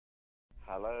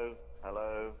Hello,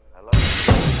 hello, hello.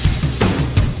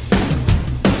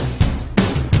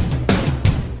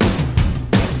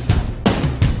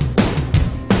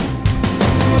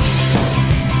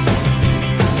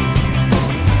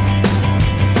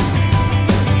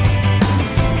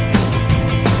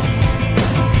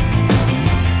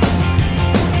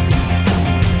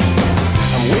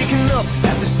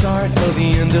 Start of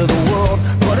the end of the world,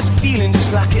 but it's feeling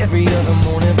just like every other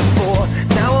morning before.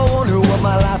 Now I wonder what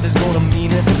my life is gonna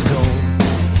mean if it's gone.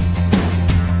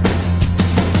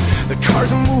 The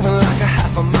cars are moving like a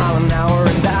half a mile an hour,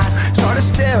 and I started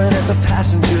staring at the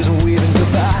passengers and waving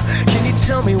goodbye. Can you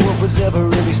tell me what was ever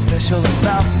really special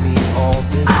about me all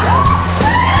this time?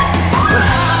 But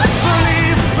I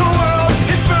believe the world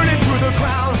is burning to the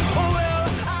ground. Oh well,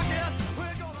 I guess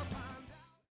we're gonna find out.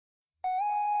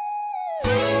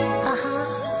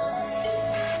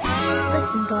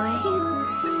 Listen, boy,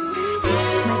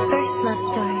 it's my first love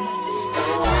story.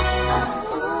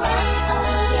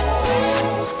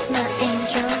 My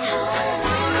angel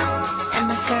and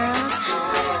my girls,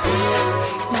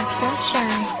 my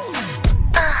sunshine.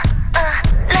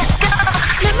 Let's go.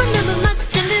 너무너무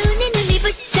멋져 눈에 눈이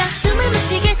부셔 숨을 못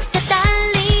쉬겠어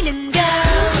떨리는 걸.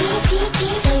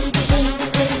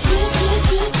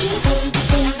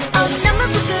 너무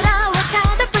부끄러워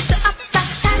쳐다볼 수 없어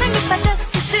사랑에 빠졌어.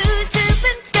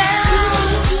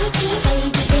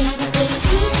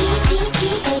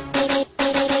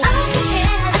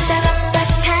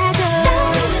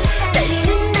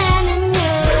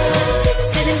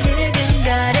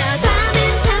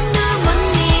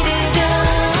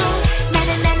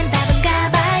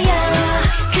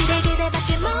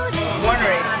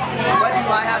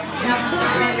 I have to do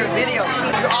to be in your videos,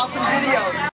 your awesome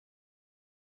videos.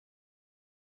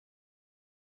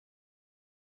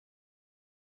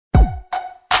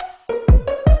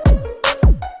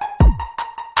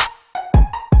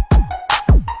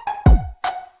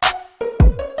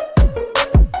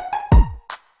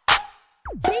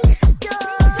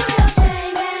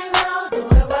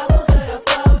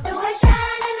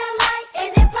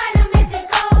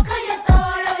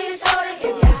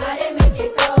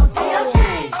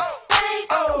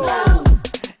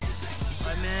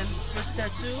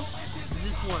 Tattoo is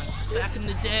this one. Back in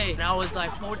the day, when I was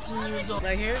like 14 years old,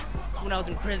 right here, when I was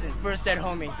in prison. First dead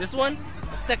homie. This one,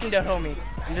 a second dead homie.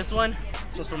 And this one's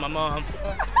for my mom.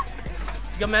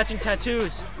 We got matching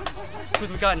tattoos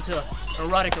because we got into an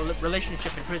erotic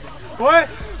relationship in prison. What?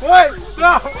 What?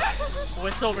 No! Well,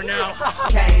 it's over now.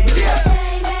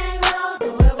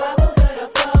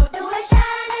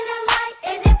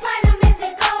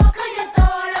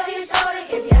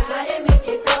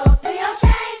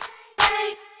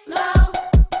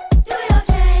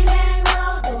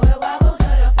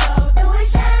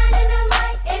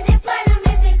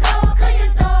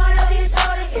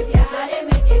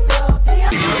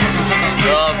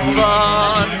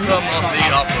 Phantom of the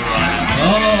Opera.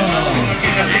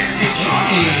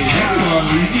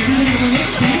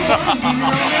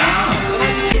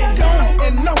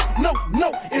 No,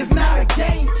 it's not a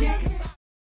game, kid.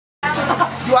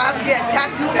 Do I have to get a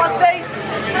tattoo on my face?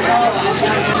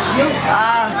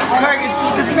 Kirk,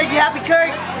 does this make you happy,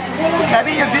 Kirk? Can I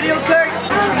be in your video, Kirk?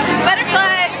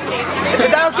 Butterfly!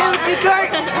 Is that okay with you,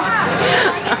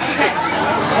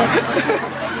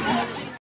 Kirk?